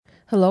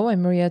Hello,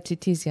 I'm Maria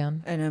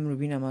Titizian. And I'm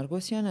Rubina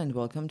Margosian, and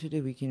welcome to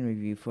the Week in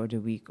Review for the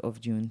week of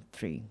June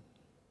 3.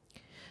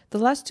 The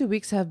last 2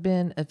 weeks have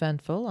been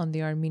eventful on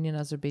the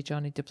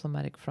Armenian-Azerbaijani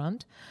diplomatic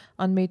front.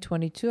 On May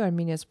 22,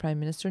 Armenia's Prime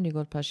Minister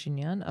Nikol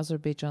Pashinyan,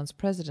 Azerbaijan's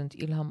President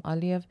Ilham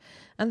Aliyev,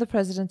 and the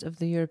President of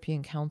the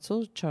European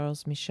Council,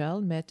 Charles Michel,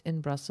 met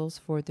in Brussels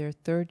for their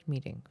third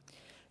meeting.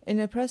 In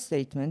a press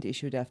statement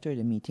issued after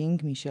the meeting,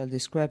 Michel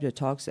described the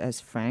talks as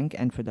frank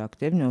and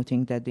productive,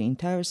 noting that the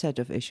entire set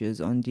of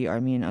issues on the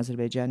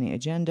Armenian-Azerbaijani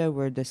agenda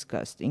were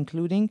discussed,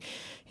 including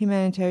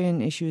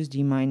humanitarian issues,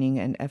 demining,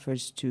 and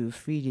efforts to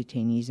free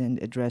detainees and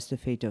address the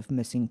fate of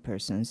missing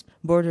persons,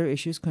 border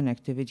issues,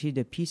 connectivity,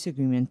 the peace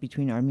agreement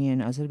between Armenia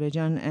and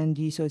Azerbaijan, and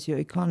the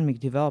socio-economic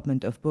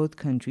development of both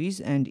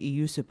countries and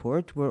EU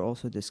support were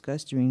also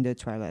discussed during the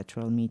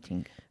trilateral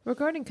meeting.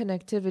 Regarding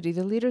connectivity,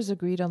 the leaders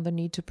agreed on the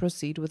need to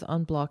proceed with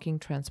unblocking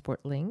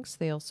transport links.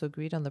 They also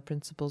agreed on the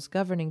principles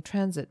governing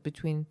transit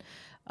between,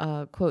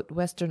 quote,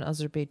 Western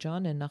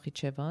Azerbaijan and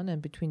Nakhichevan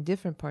and between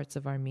different parts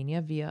of Armenia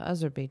via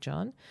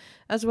Azerbaijan,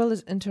 as well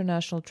as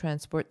international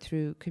transport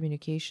through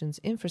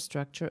communications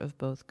infrastructure of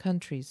both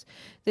countries.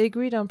 They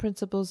agreed on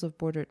principles of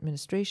border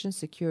administration,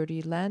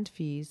 security, land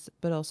fees,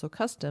 but also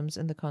customs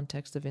in the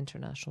context of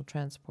international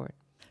transport.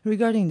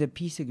 Regarding the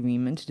peace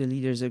agreement, the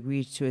leaders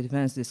agreed to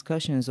advance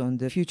discussions on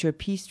the future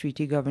peace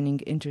treaty governing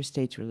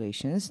interstate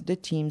relations. The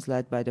teams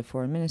led by the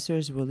foreign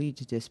ministers will lead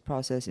this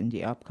process in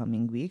the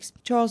upcoming weeks.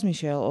 Charles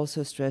Michel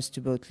also stressed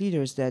to both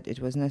leaders that it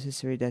was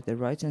necessary that the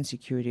rights and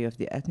security of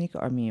the ethnic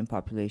Armenian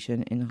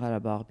population in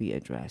Karabakh be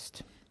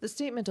addressed. The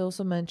statement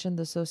also mentioned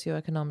the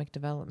socio-economic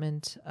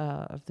development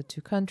of the two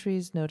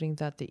countries, noting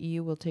that the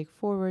EU will take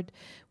forward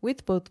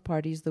with both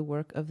parties the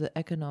work of the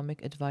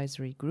Economic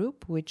Advisory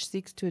Group, which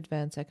seeks to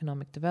advance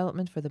economic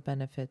development for the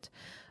benefit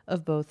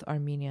of both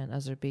Armenia and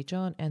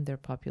Azerbaijan and their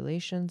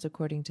populations.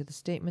 According to the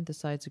statement, the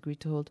sides agreed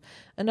to hold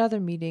another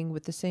meeting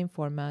with the same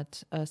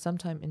format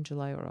sometime in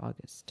July or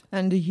August.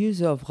 And the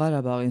use of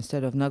Karabakh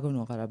instead of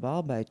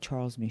Nagorno-Karabakh by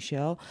Charles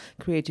Michel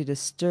created a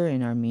stir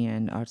in Armenia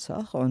and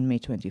Artsakh. On May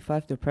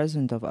 25, the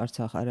president of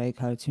Artsakh, Arayik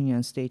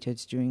Harutyunyan, stated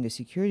during a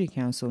Security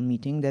Council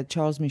meeting that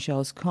Charles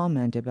Michel's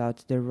comment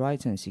about the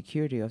rights and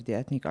security of the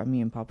ethnic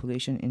Armenian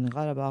population in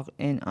Karabakh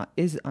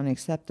is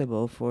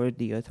unacceptable for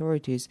the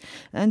authorities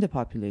and the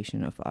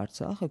population of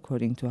Artsakh.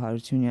 According to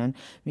Harutyunyan,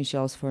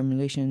 Michel's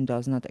formulation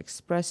does not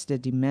express the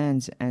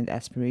demands and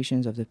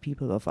aspirations of the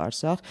people of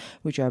Artsakh,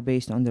 which are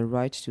based on the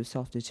right to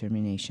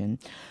self-determination.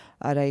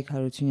 Arayik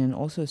Harutyunyan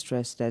also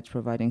stressed that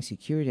providing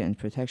security and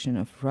protection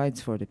of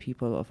rights for the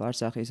people of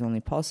Artsakh is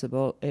only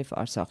possible if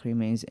Artsakh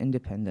remains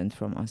independent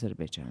from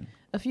Azerbaijan.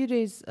 A few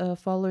days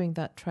following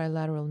that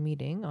trilateral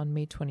meeting on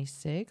May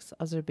 26,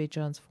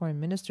 Azerbaijan's Foreign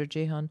Minister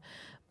Ceyhan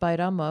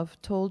Bayramov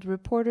told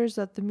reporters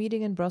that the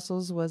meeting in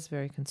Brussels was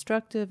very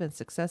constructive and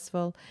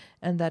successful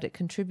and that it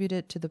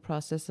contributed to the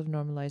process of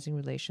normalizing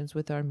relations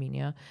with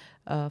Armenia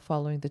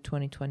following the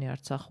 2020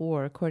 Artsakh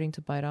war. According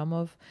to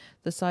Bayramov,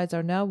 the sides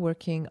are now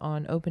working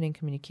on opening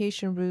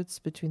communication routes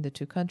between the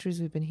two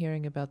countries. We've been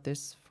hearing about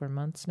this for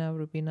months now,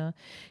 Rubina.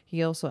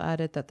 He also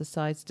added that the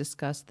sides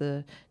discussed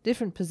the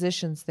different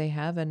positions they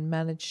have and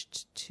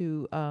managed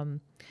to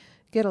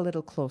get a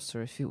little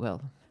closer, if you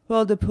will.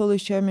 Well, the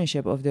Polish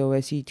chairmanship of the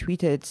OSCE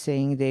tweeted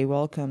saying they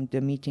welcomed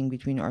the meeting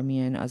between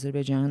Armenia and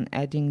Azerbaijan,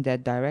 adding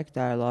that direct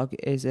dialogue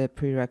is a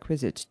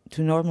prerequisite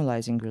to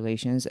normalizing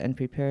relations and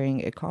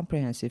preparing a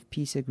comprehensive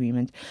peace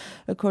agreement.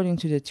 According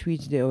to the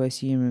tweet, the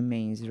OSCE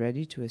remains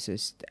ready to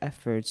assist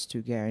efforts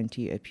to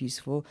guarantee a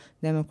peaceful,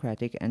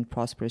 democratic, and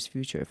prosperous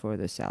future for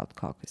the South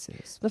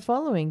Caucasus. The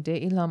following day,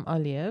 Ilham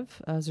Aliyev,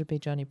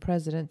 Azerbaijani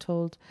president,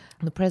 told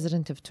the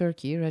president of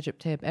Turkey, Recep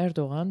Tayyip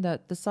Erdogan,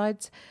 that the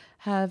sides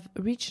have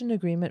reached an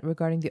agreement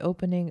regarding the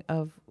opening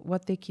of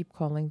what they keep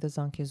calling the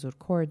Zangezur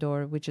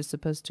corridor, which is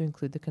supposed to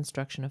include the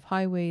construction of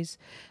highways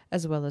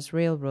as well as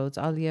railroads.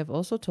 Aliyev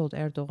also told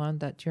Erdogan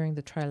that during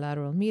the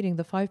trilateral meeting,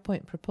 the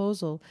 5-point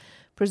proposal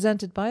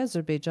presented by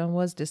Azerbaijan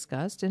was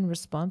discussed. In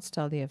response to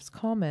Aliyev's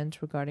comment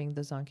regarding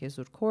the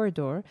Zangezur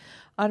corridor,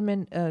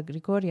 Armen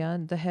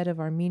Grigoryan, the head of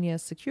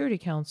Armenia's Security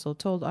Council,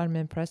 told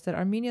Armen Press that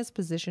Armenia's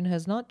position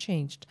has not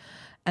changed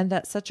and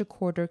that such a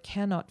corridor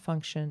cannot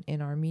function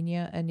in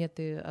Armenia, and yet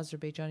the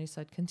Azerbaijani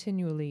side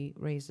continually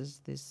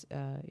raises this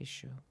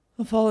issue.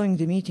 Following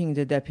the meeting,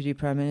 the deputy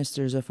prime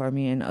ministers of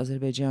Armenia and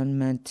Azerbaijan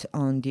met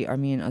on the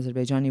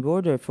Armenian-Azerbaijani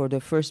border for the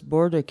first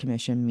border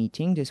commission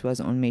meeting. This was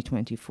on May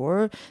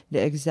 24.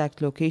 The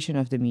exact location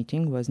of the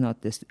meeting was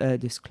not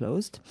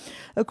disclosed.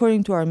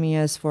 According to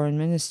Armenia's foreign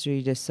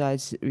ministry, the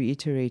sides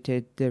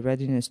reiterated the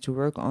readiness to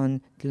work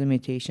on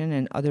delimitation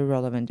and other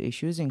relevant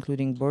issues,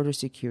 including border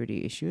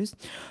security issues.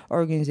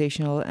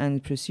 Organizational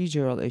and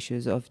procedural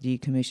issues of the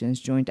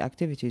commission's joint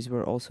activities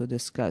were also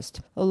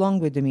discussed. Along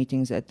with the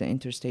meetings at the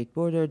interstate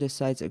border, the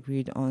sides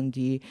agreed on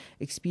the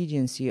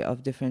expediency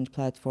of different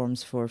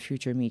platforms for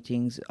future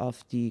meetings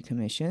of the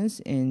commissions.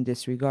 In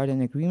this regard,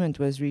 an agreement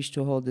was reached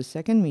to hold the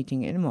second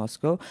meeting in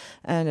Moscow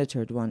and a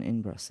third one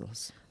in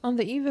Brussels. On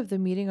the eve of the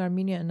meeting,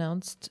 Armenia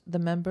announced the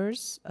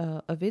members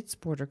of its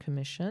border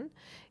commission.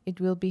 It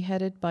will be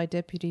headed by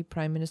Deputy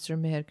Prime Minister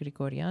Meher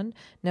Grigoryan.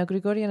 Now,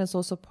 Grigoryan is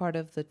also part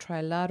of the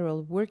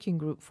Trilateral Working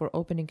Group for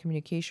Opening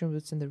Communication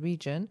Routes in the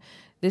region.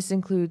 This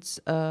includes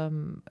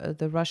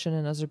the Russian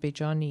and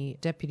Azerbaijani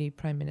Deputy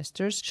Prime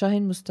Ministers.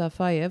 Shahin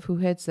Mustafayev, who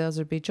heads the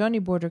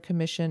Azerbaijani Border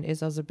Commission,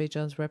 is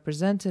Azerbaijan's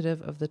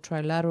representative of the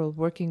Trilateral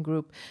Working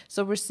Group.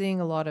 So we're seeing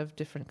a lot of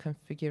different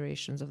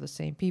configurations of the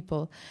same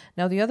people.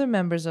 Now, the other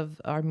members of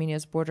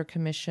Armenia's Border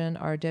Commission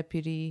are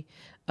Deputy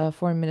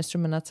Foreign Minister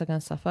Manat Sagan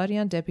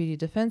Safarian, Deputy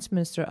Defense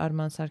Minister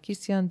Arman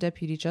Sarkisian,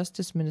 Deputy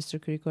Justice Minister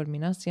Grigor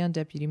Minasyan,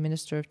 Deputy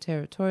Minister of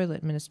Territorial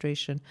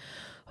Administration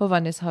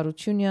Hovannes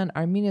Harutyunyan,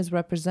 Armenia's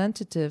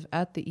representative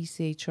at the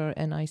ECHR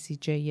and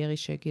ICJ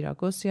Yerishe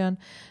Giragosyan,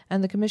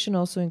 and the commission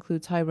also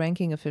includes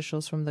high-ranking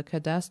officials from the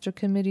Cadastre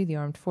Committee, the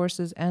Armed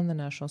Forces, and the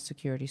National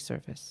Security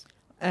Service.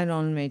 And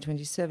on May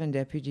 27,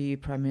 Deputy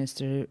Prime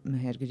Minister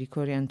Meher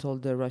Grigoryan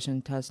told the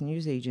Russian TASS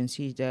news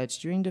agency that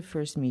during the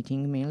first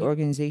meeting, mainly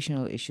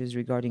organizational issues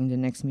regarding the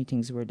next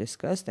meetings were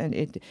discussed, and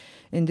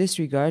in this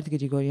regard,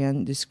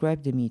 Grigoryan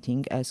described the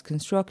meeting as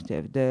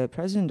constructive. The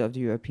President of the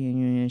European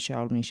Union,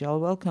 Charles Michel,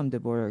 welcomed the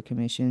Border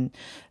Commission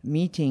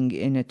meeting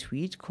in a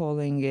tweet,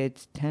 calling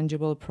it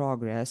tangible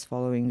progress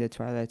following the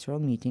trilateral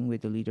meeting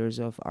with the leaders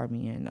of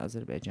Armenia and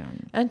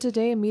Azerbaijan. And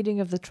today, a meeting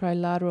of the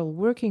Trilateral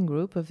Working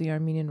Group of the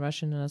Armenian,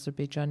 Russian, and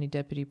Azerbaijani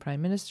Deputy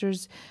Prime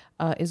Ministers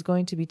is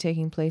going to be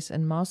taking place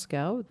in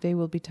Moscow. They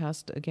will be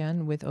tasked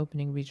again with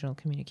opening regional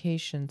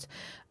communications.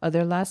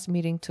 Their last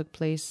meeting took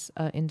place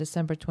in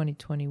December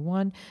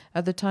 2021.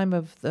 At the time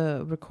of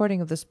the recording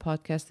of this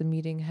podcast, the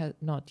meeting had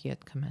not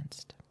yet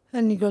commenced.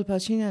 And Nikol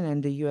Pashinyan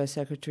and the U.S.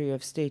 Secretary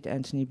of State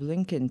Antony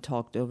Blinken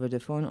talked over the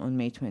phone on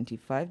May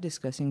 25,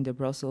 discussing the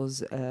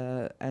Brussels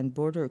and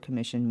Border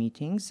Commission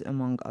meetings,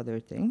 among other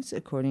things.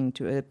 According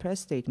to a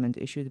press statement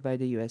issued by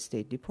the U.S.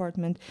 State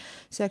Department,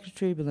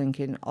 Secretary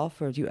Blinken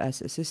offered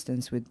U.S.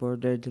 assistance with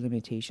border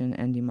delimitation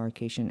and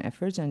demarcation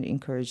efforts and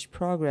encouraged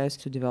progress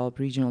to develop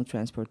regional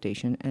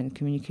transportation and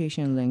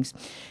communication links.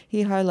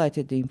 He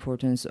highlighted the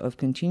importance of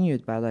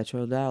continued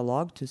bilateral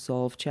dialogue to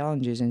solve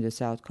challenges in the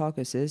South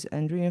Caucasus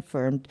and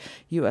reaffirmed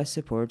U.S.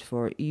 support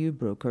for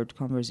EU-brokered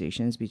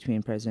conversations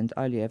between President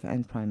Aliyev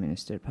and Prime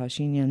Minister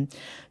Pashinyan.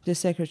 The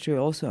Secretary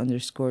also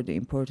underscored the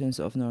importance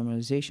of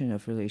normalization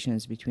of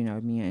relations between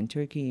Armenia and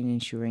Turkey in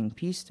ensuring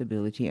peace,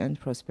 stability, and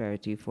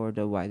prosperity for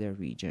the wider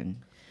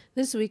region.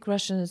 This week,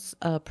 Russia's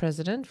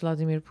President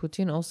Vladimir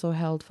Putin also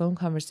held phone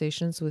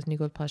conversations with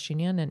Nikol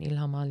Pashinyan and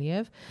Ilham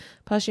Aliyev.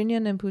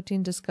 Pashinyan and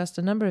Putin discussed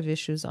a number of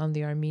issues on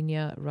the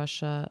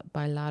Armenia-Russia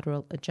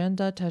bilateral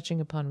agenda, touching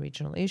upon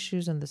regional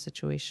issues and the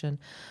situation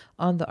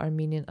on the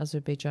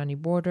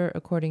Armenian-Azerbaijani border.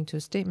 According to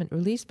a statement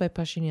released by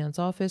Pashinyan's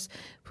office,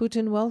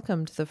 Putin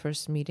welcomed the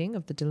first meeting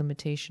of the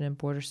Delimitation and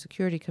Border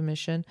Security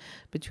Commission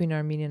between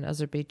Armenia and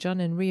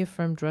Azerbaijan and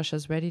reaffirmed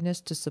Russia's readiness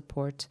to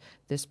support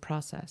this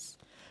process.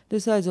 The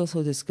sides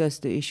also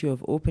discussed the issue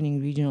of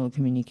opening regional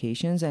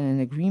communications, and an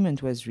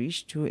agreement was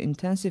reached to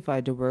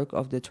intensify the work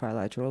of the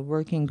Trilateral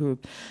Working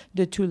Group.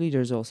 The two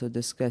leaders also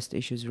discussed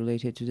issues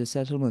related to the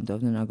settlement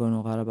of the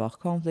Nagorno-Karabakh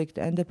conflict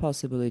and the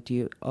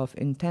possibility of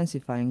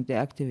intensifying the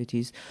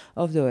activities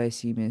of the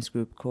OSCE Minsk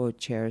Group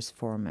co-chairs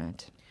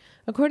format.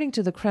 According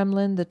to the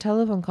Kremlin, the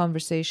telephone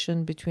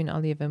conversation between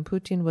Aliyev and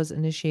Putin was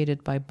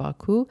initiated by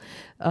Baku.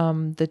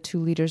 The two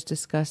leaders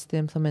discussed the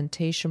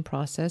implementation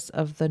process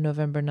of the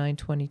November 9,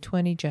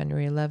 2020,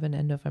 January 11,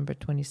 and November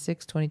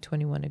 26,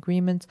 2021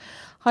 agreements,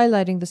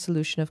 highlighting the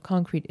solution of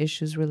concrete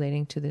issues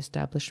relating to the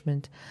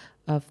establishment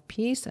of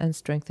peace and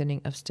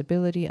strengthening of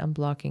stability,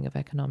 unblocking of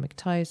economic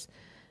ties,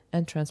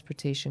 and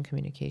transportation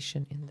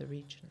communication in the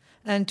region.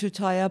 And to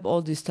tie up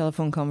all these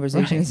telephone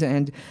conversations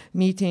and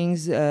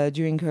meetings,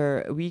 during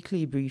her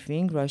weekly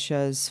briefing,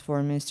 Russia's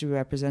Foreign Ministry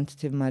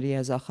representative Maria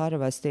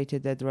Zakharova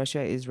stated that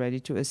Russia is ready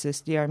to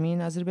assist the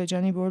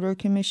Armenian-Azerbaijani Border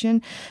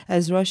Commission,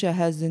 as Russia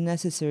has the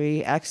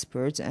necessary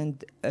experts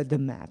and the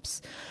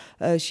maps.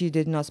 She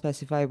did not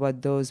specify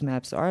what those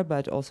maps are,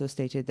 but also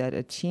stated that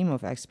a team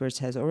of experts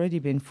has already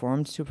been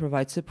formed to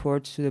provide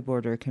support to the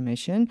Border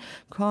Commission.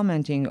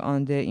 Commenting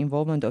on the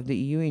involvement of the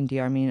EU in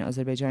the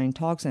Armenian-Azerbaijani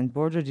talks and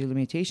border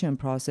delimitation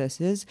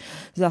processes,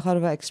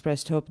 Zakharova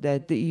expressed hope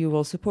that the EU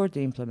will support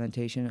the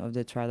implementation of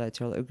the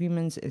trilateral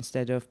agreements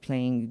instead of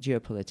playing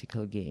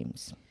geopolitical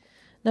games.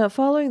 Now,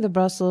 following the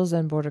Brussels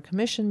and Border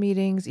Commission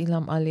meetings,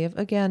 Ilham Aliyev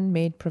again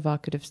made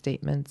provocative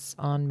statements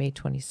on May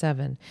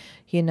 27.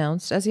 He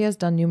announced, as he has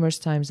done numerous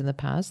times in the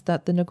past,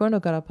 that the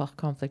Nagorno-Karabakh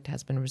conflict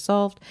has been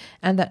resolved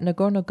and that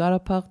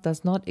Nagorno-Karabakh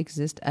does not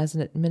exist as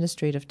an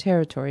administrative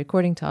territory.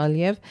 According to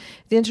Aliyev,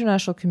 the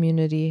international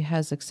community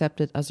has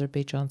accepted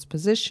Azerbaijan's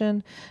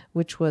position,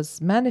 which was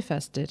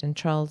manifested in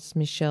Charles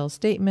Michel's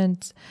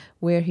statement,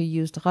 where he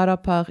used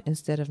Karabakh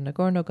instead of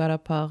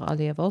Nagorno-Karabakh.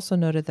 Aliyev also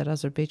noted that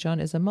Azerbaijan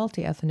is a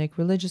multi-ethnic,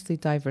 religiously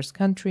diverse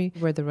country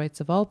where the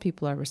rights of all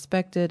people are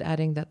respected,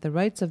 adding that the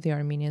rights of the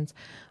Armenians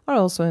are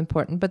also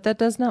important, but that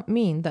does not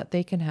mean that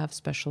they can have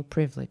special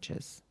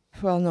privileges.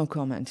 Well, no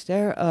comment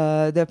there.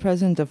 The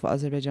president of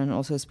Azerbaijan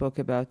also spoke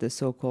about the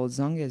so-called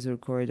Zangezur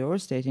corridor,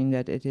 stating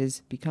that it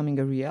is becoming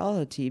a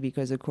reality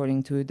because,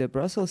 according to the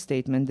Brussels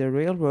statement, the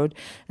railroad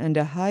and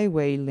the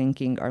highway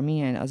linking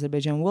Armenia and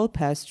Azerbaijan will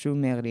pass through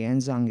Meghri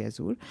and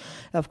Zangezur.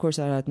 Of course,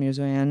 Arat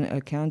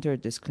Mirzoyan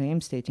countered this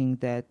claim, stating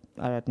that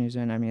Arat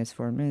Mirzoyan, Armenia's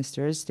foreign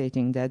minister,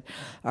 stating that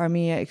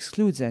Armenia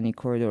excludes any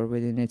corridor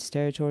within its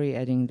territory,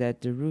 adding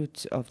that the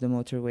route of the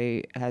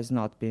motorway has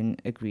not been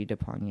agreed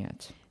upon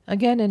yet.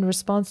 Again, in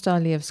response to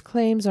Aliyev's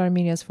claims,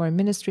 Armenia's foreign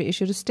ministry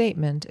issued a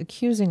statement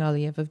accusing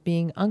Aliyev of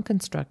being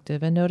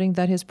unconstructive and noting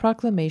that his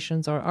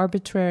proclamations are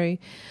arbitrary,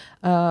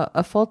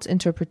 a false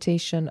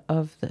interpretation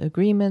of the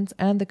agreements,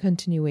 and the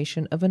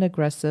continuation of an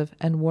aggressive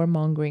and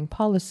warmongering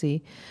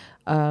policy.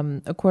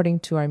 According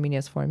to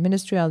Armenia's foreign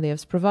ministry,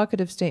 Aliyev's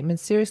provocative statement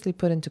seriously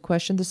put into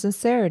question the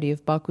sincerity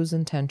of Baku's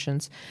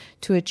intentions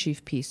to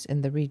achieve peace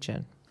in the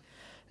region.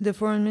 The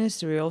foreign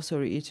ministry also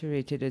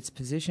reiterated its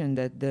position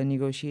that the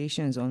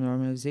negotiations on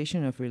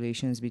normalization of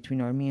relations between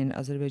Armenia and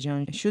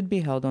Azerbaijan should be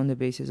held on the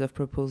basis of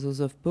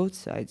proposals of both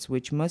sides,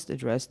 which must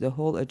address the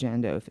whole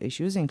agenda of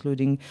issues,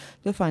 including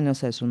the final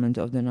settlement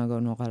of the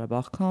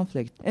Nagorno-Karabakh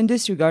conflict. In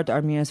this regard,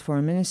 Armenia's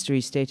foreign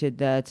ministry stated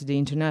that the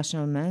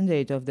international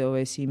mandate of the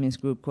OSCE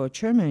Minsk Group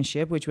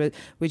co-chairmanship, which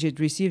it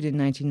received in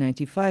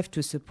 1995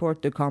 to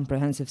support the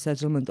comprehensive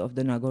settlement of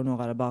the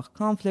Nagorno-Karabakh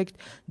conflict,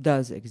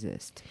 does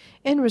exist.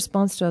 In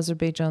response to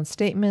Azerbaijan's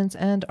statements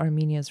and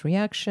Armenia's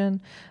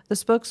reaction, the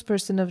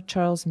spokesperson of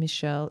Charles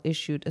Michel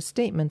issued a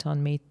statement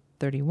on May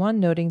 31,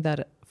 noting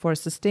that for a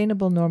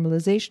sustainable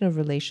normalization of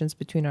relations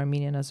between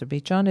Armenia and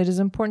Azerbaijan, it is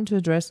important to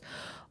address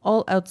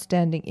all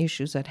outstanding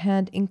issues at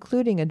hand,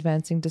 including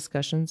advancing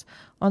discussions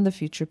on the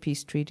future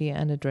peace treaty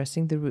and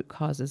addressing the root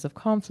causes of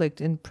conflict.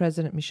 In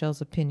President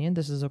Michel's opinion,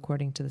 this is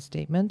according to the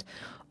statement,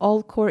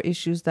 all core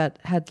issues that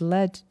had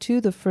led to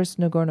the first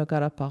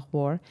Nagorno-Karabakh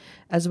war,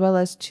 as well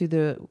as to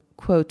the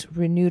quote,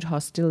 renewed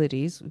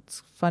hostilities,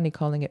 it's funny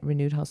calling it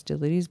renewed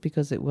hostilities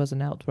because it was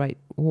an outright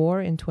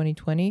war in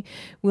 2020,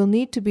 will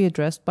need to be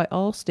addressed by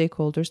all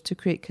stakeholders to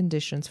create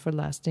conditions for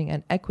lasting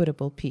and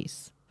equitable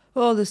peace.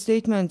 Well, the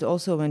statement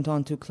also went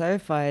on to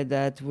clarify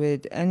that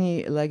with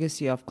any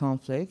legacy of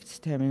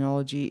conflict,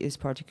 terminology is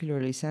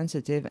particularly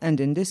sensitive, and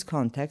in this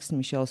context,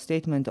 Michel's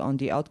statement on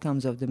the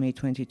outcomes of the May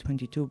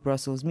 2022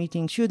 Brussels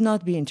meeting should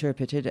not be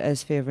interpreted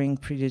as favoring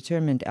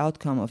predetermined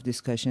outcome of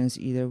discussions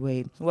either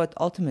way. What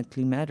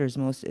ultimately matters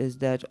most is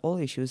that all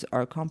issues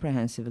are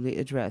comprehensively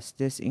addressed.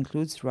 This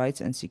includes rights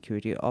and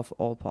security of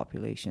all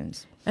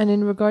populations. And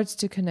in regards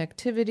to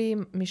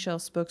connectivity,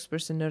 Michel's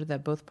spokesperson noted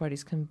that both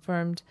parties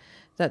confirmed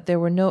that there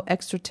were no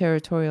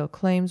extraterritorial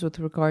claims with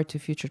regard to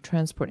future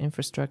transport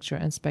infrastructure,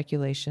 and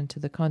speculation to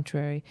the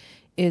contrary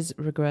is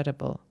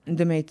regrettable.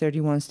 The May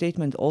 31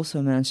 statement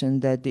also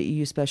mentioned that the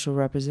EU Special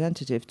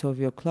Representative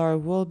Tovio Klar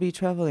will be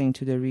traveling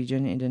to the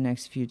region in the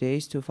next few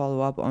days to follow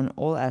up on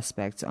all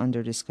aspects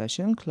under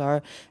discussion.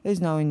 Klar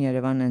is now in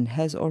Yerevan and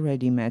has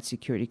already met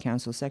Security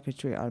Council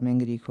Secretary Armen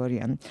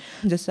Grigoryan.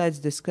 The sides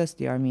discussed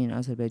the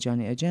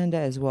Armenian-Azerbaijani agenda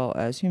as well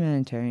as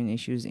humanitarian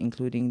issues,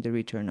 including the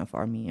return of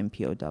Armenian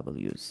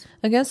POWs.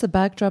 Against the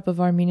backdrop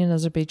of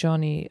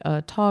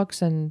Armenian-Azerbaijani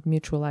talks and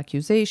mutual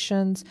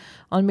accusations,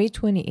 on May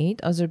 28,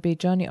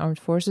 Azerbaijani armed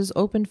forces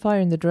opened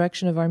fire in the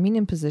direction of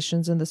Armenian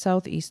positions in the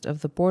southeast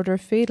of the border,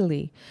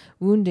 fatally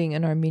wounding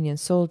an Armenian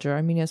soldier.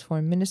 Armenia's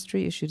foreign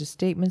ministry issued a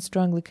statement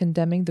strongly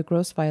condemning the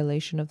gross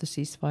violation of the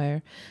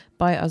ceasefire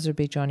by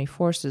Azerbaijani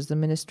forces. The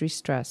ministry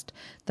stressed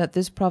that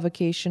this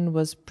provocation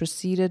was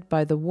preceded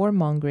by the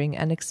warmongering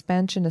and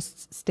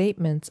expansionist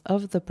statements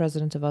of the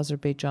president of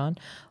Azerbaijan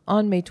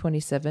on May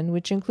 27,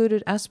 which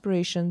included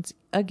aspirations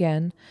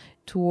again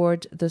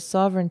toward the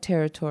sovereign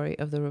territory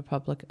of the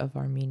Republic of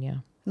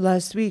Armenia.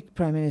 Last week,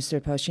 Prime Minister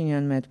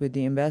Pashinyan met with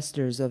the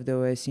ambassadors of the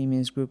OSCE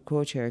Minsk Group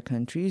co-chair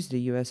countries, the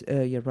US,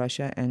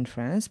 Russia and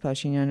France.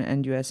 Pashinyan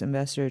and U.S.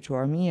 Ambassador to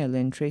Armenia,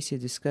 Lynn Tracy,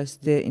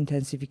 discussed the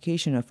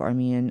intensification of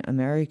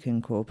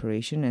Armenian-American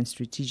cooperation and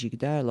strategic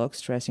dialogue,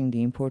 stressing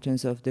the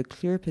importance of the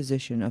clear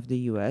position of the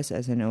U.S.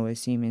 as an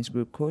OSCE Minsk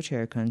Group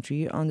co-chair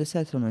country on the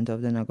settlement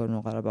of the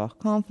Nagorno-Karabakh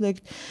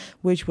conflict,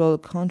 which will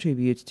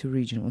contribute to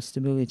regional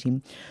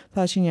stability.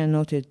 Pashinyan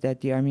noted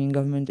that the Armenian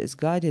government is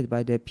guided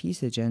by the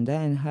peace agenda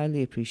and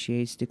highly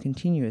appreciates the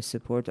continuous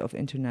support of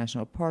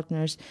international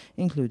partners,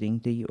 including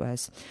the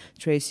U.S.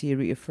 Tracy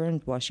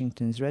reaffirmed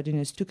Washington's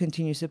readiness to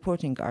continue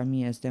supporting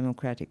Armenia's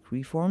democratic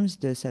reforms,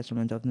 the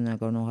settlement of the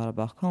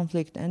Nagorno-Karabakh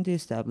conflict, and the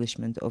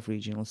establishment of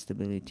regional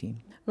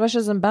stability.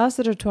 Russia's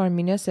ambassador to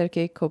Armenia,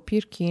 Sergei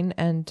Kopyrkin,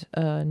 and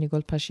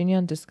Nikol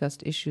Pashinyan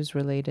discussed issues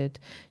related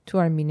to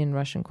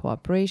Armenian-Russian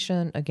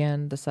cooperation,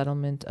 again, the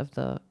settlement of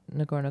the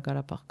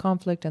Nagorno-Karabakh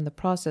conflict and the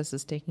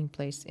processes taking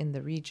place in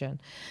the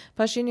region.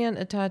 Pashinyan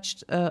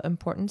attached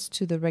importance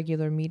to the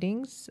regular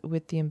meetings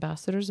with the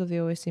ambassadors of the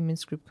OSCE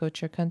Minsk Group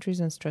co-chair countries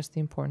and stressed the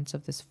importance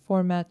of this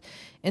format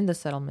in the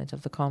settlement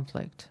of the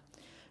conflict.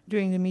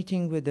 During the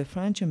meeting with the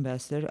French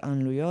ambassador,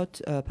 Anne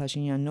Luyot,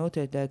 Pashinyan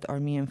noted that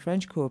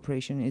Armenian-French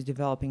cooperation is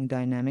developing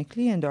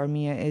dynamically and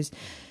Armenia is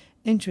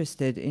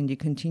interested in the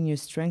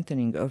continuous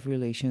strengthening of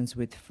relations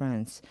with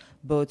France,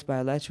 both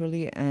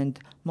bilaterally and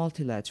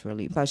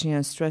multilaterally.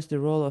 Pashinyan stressed the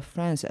role of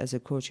France as a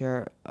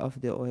co-chair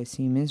of the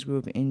OSCE Minsk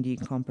Group in the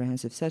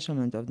comprehensive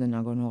settlement of the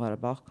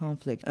Nagorno-Karabakh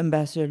conflict.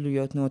 Ambassador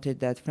Luyot noted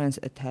that France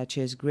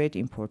attaches great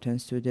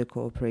importance to the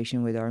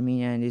cooperation with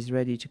Armenia and is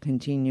ready to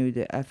continue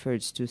the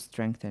efforts to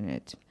strengthen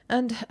it.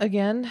 And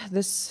again,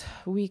 this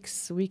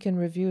week's Weekend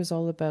Review is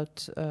all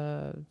about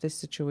this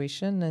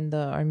situation in the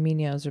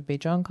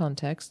Armenia-Azerbaijan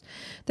context.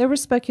 There were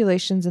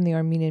speculations in the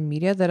Armenian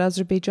media that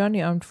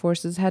Azerbaijani armed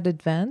forces had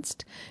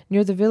advanced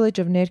near the village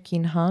of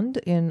Nerkin Hand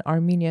in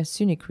Armenia's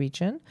Sunik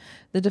region.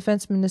 The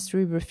Defense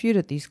Ministry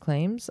refuted these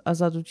claims.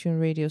 Azadutun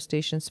radio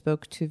station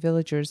spoke to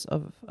villagers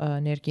of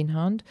Nerkin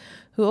Hand,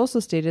 who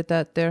also stated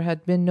that there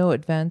had been no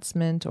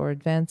advancement or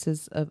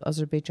advances of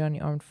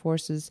Azerbaijani armed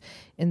forces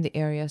in the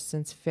area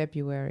since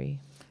February.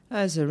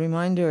 As a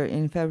reminder,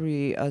 in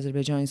February,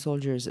 Azerbaijani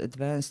soldiers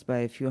advanced by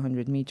a few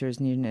hundred meters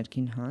near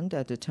Nerkin Hand.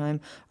 At the time,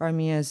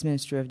 Armenia's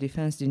Ministry of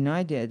Defense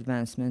denied the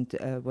advancement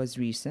was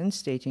recent,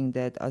 stating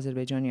that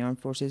Azerbaijani armed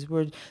forces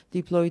were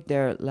deployed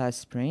there last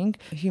spring.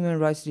 Human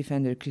rights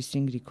defender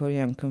Christine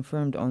Grigoryan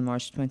confirmed on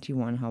March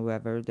 21,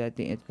 however, that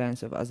the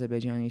advance of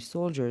Azerbaijani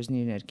soldiers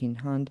near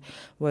Nerkin Hand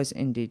was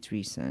indeed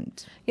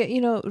recent. Yeah,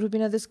 you know,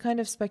 Rubina, this kind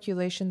of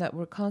speculation that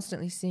we're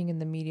constantly seeing in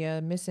the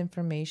media,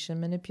 misinformation,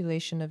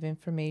 manipulation of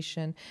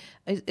information,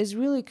 is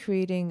really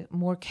creating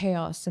more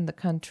chaos in the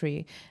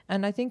country.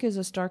 And I think is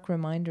a stark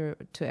reminder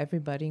to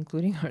everybody,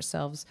 including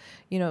ourselves,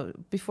 you know,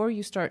 before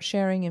you start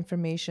sharing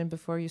information,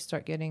 before you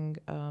start getting,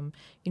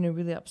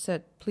 really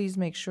upset, please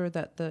make sure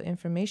that the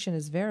information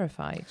is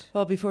verified.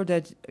 Well, before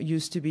that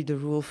used to be the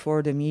rule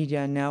for the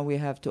media. Now we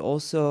have to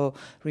also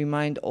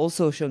remind all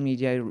social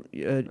media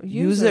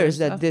users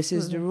that this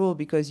is the rule,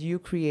 because you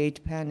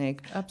create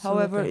panic.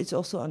 Absolutely. However, it's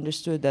also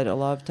understood that a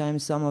lot of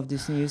times some of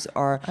these news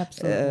are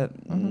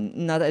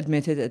not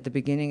admitted at the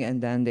beginning,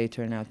 and then they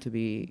turn out to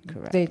be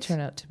correct. They turn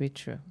out to be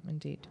true,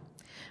 indeed.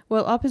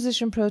 Well,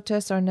 opposition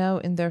protests are now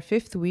in their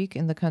fifth week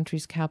in the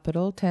country's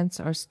capital. Tents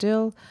are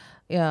still,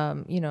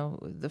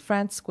 the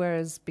France Square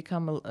has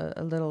become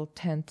a little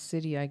tent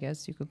city, I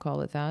guess you could call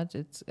it that.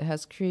 It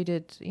has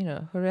created,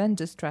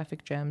 horrendous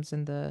traffic jams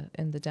in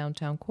the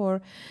downtown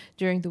core.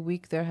 During the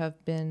week, there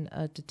have been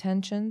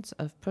detentions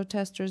of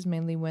protesters,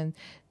 mainly when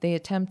they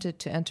attempted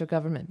to enter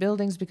government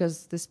buildings,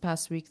 because this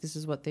past week, this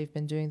is what they've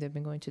been doing. They've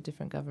been going to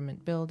different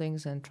government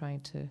buildings and trying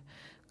to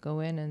go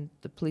in, and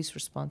the police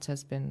response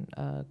has been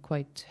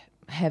quite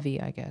heavy,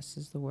 I guess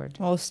is the word.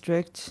 All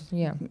strict.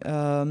 Yeah.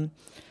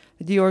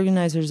 The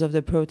organizers of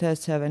the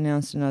protests have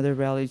announced another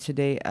rally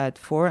today at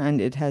 4,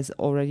 and it has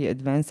already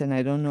advanced, and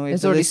I don't know if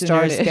it's the already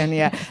listeners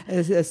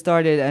started.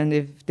 started, and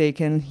if they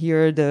can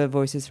hear the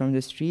voices from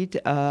the street.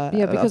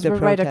 Because we're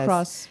right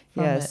across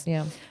from it.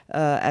 Yeah.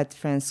 At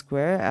France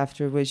Square,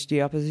 after which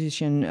the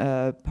opposition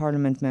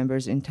parliament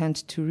members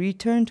intend to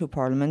return to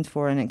parliament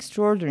for an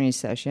extraordinary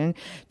session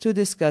to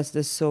discuss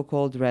the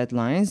so-called red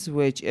lines,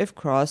 which, if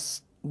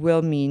crossed,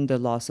 will mean the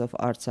loss of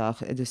Artsakh.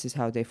 This is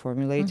how they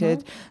formulate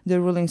it. The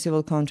ruling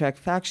civil contract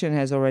faction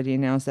has already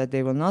announced that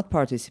they will not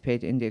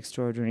participate in the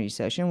extraordinary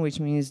session, which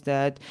means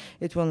that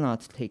it will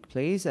not take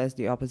place, as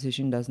the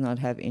opposition does not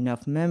have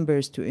enough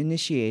members to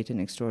initiate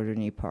an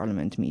extraordinary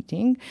parliament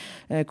meeting.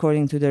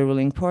 According to the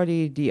ruling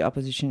party, the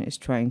opposition is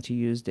trying to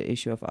use the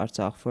issue of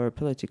Artsakh for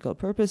political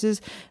purposes.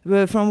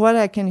 But from what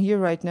I can hear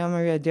right now,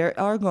 Maria, they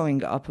are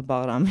going up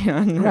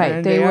Baghramyan. Right.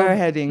 And they are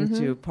heading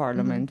to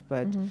parliament,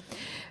 but...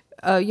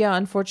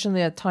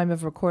 Unfortunately, at time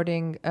of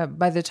recording,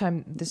 by the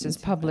time this is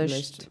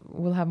published,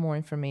 we'll have more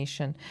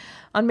information.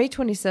 On May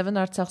 27,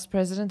 Artsakh's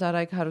President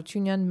Arayk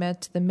Harutyunyan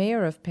met the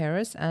mayor of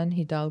Paris, Anne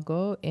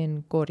Hidalgo,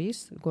 in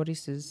Goris.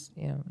 Goris is,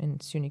 in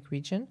Sunik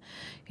region.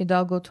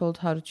 Hidalgo told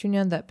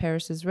Harutyunyan that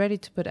Paris is ready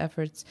to put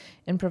efforts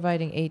in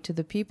providing aid to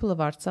the people of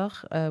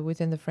Artsakh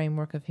within the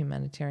framework of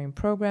humanitarian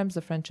programs.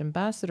 The French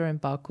ambassador in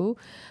Baku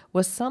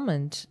was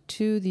summoned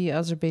to the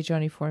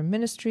Azerbaijani Foreign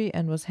Ministry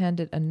and was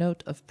handed a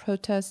note of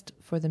protest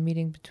for the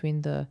meeting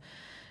between the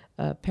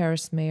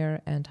Paris mayor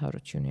and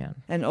Harutyunyan.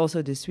 And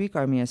also this week,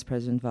 Armenia's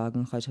President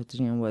Vagan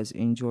Khachatryan was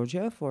in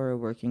Georgia for a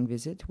working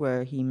visit,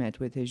 where he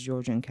met with his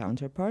Georgian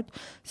counterpart,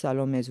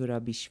 Salome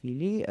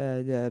Zurabishvili,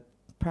 the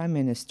Prime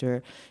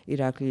Minister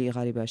Irakli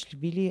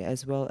Gharibashvili,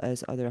 as well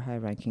as other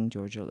high-ranking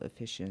Georgian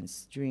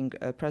officials. During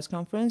a press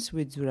conference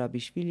with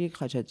Zurabishvili,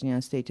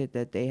 Khachatryan stated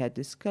that they had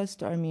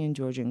discussed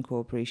Armenian-Georgian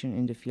cooperation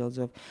in the fields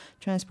of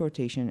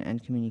transportation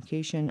and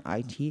communication,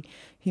 IT,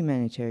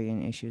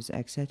 humanitarian issues,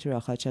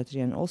 etc.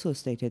 Khachatryan also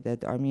stated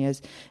that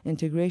Armenia's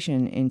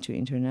integration into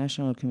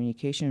international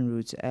communication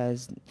routes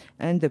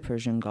and the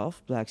Persian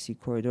Gulf, Black Sea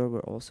corridor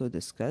were also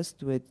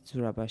discussed with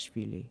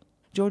Zurabishvili.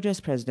 Georgia's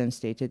president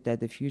stated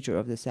that the future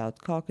of the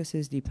South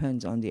Caucasus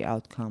depends on the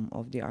outcome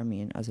of the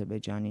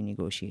Armenian-Azerbaijani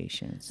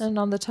negotiations. And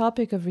on the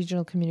topic of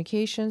regional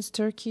communications,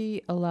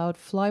 Turkey allowed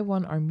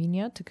Fly1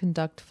 Armenia to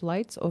conduct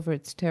flights over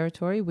its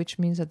territory, which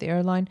means that the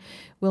airline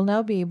will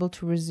now be able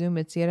to resume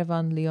its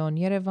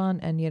Yerevan-Lyon-Yerevan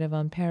and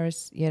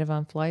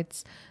Yerevan-Paris-Yerevan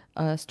flights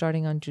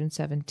starting on June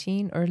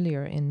 17.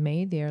 Earlier in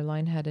May, the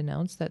airline had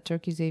announced that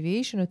Turkey's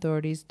aviation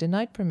authorities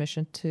denied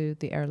permission to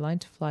the airline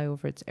to fly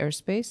over its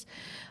airspace.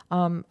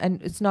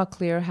 And it's not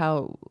clear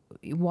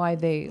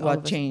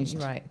what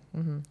changed. Right.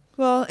 Mm-hmm.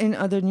 Well, in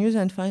other news,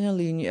 and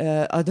finally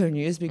other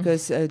news,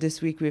 because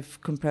this week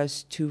we've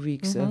compressed 2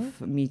 weeks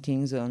of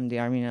meetings on the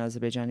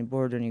Armenian-Azerbaijani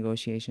border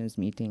negotiations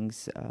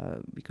meetings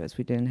because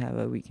we didn't have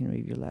a week in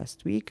review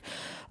last week.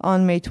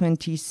 On May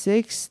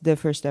 26th, the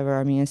first ever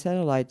Armenian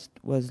satellite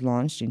was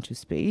launched into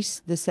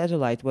space. The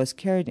satellite was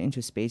carried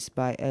into space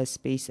by a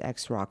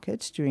SpaceX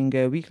rocket. During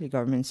a weekly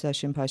government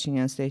session,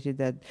 Pashinyan stated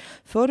that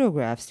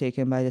photographs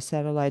taken by the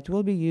satellite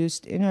will be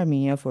used in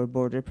Armenia for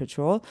border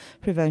patrol,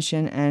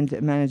 prevention and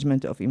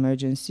management of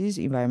emergencies,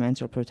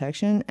 environmental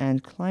protection,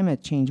 and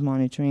climate change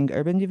monitoring,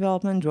 urban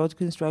development, road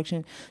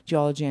construction,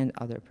 geology, and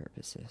other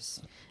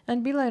purposes.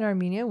 And Beeline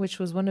Armenia, which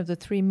was one of the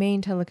 3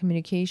 main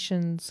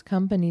telecommunications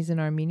companies in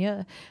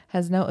Armenia,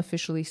 has now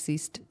officially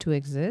ceased to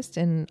exist.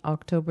 In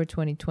October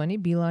 2020,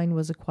 Beeline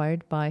was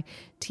acquired by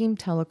Team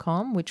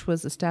Telecom, which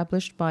was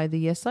established by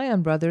the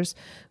Yesayan brothers,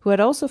 who had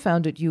also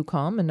founded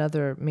UCOM,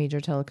 another major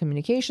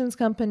telecommunications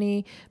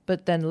company,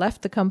 but then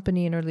left the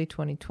company in early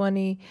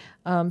 2020.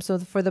 So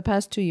for the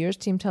past 2 years,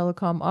 Team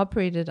Telecom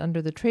operated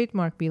under the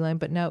trademark Beeline,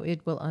 but now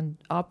it will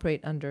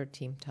operate under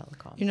Team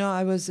Telecom. You know,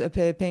 I was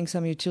paying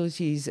some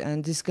utilities,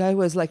 and this guy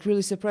was like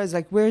really surprised,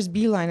 like, where's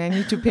Beeline? I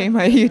need to pay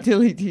my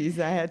utilities.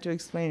 I had to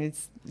explain it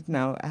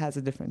now has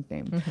a different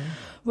name. Mm-hmm.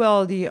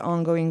 Well, the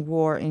ongoing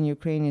war in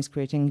Ukraine is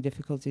creating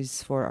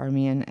difficulties for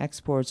Armenian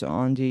exports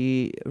on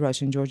the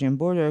Russian-Georgian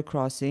border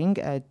crossing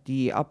at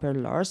the Upper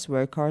Lars,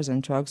 where cars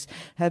and trucks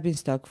have been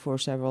stuck for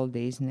several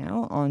days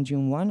now. On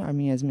June 1,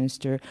 Armenia's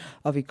Minister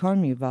of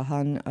Economy,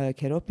 Vahan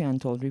Keropian,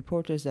 told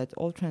reporters that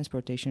all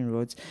transportation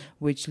roads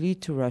which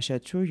lead to Russia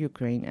through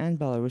Ukraine and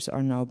Belarus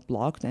are now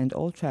blocked, and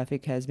all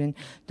traffic has been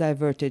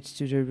diverted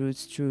to the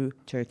routes through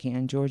Turkey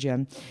and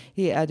Georgia.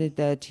 He added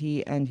that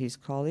he and his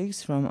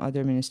colleagues from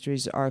other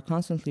ministries are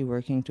constantly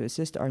working to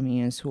assist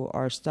Armenians who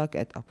are stuck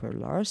at Upper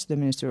Lars. The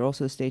minister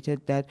also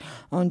stated that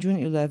on June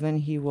 11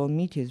 he will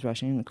meet his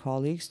Russian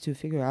colleagues to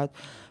figure out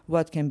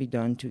what can be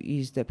done to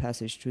ease the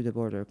passage through the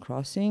border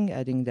crossing,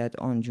 adding that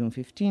on June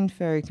 15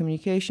 ferry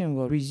communication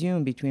will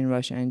resume between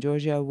Russia and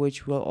Georgia,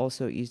 which will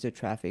also ease the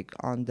traffic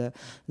on the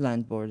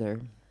land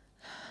border.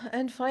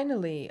 And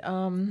finally,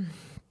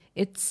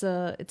 it's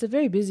a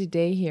very busy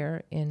day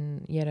here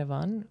in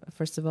Yerevan.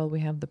 First of all, we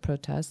have the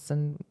protests,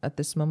 and at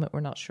this moment, we're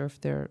not sure if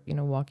they're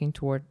walking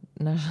toward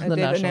the national.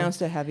 They've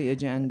announced a heavy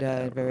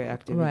agenda, a very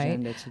active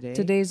agenda today.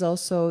 Today's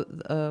also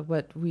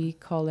what we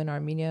call in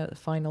Armenia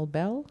final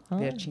bell,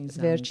 Verchin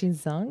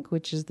Zang,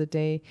 which is the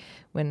day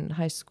when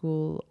high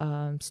school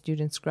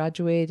students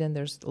graduate, and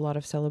there's a lot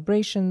of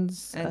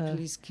celebrations. And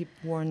please keep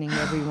warning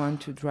everyone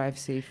to drive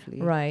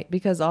safely. Right,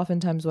 because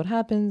oftentimes what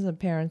happens, the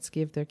parents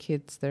give their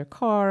kids their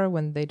car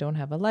when they don't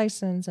have a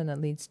license, and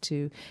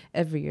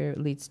every year it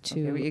leads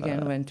to... Okay, we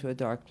again went to a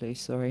dark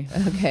place, sorry.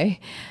 Okay.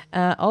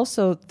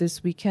 Also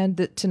this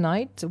weekend,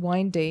 tonight,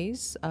 Wine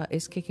Days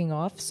is kicking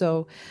off.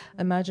 So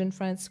imagine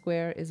France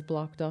Square is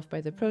blocked off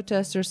by the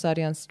protesters.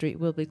 Saryan Street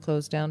will be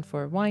closed down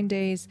for Wine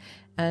Days.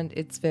 And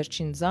it's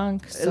Verchin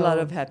Zang. So a lot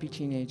of happy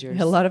teenagers.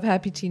 A lot of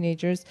happy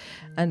teenagers.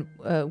 And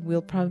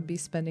we'll probably be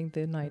spending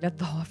the night at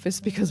the office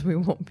because we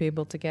won't be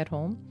able to get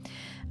home.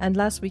 And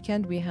last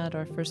weekend, we had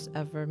our first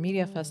ever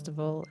media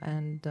festival.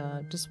 And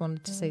just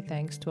wanted to say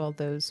thanks to all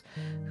those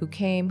who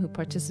came, who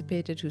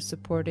participated, who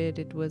supported.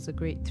 It was a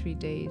great 3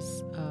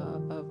 days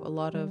of a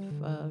lot of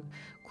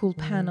cool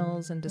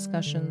panels and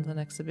discussions and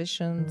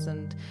exhibitions.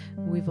 And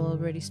we've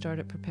already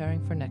started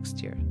preparing for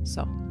next year.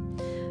 So...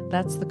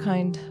 that's the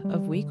kind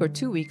of week or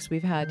 2 weeks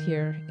we've had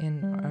here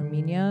in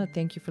Armenia.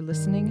 Thank you for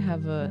listening.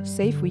 Have a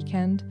safe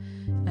weekend,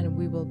 and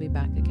we will be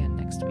back again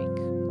next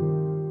week.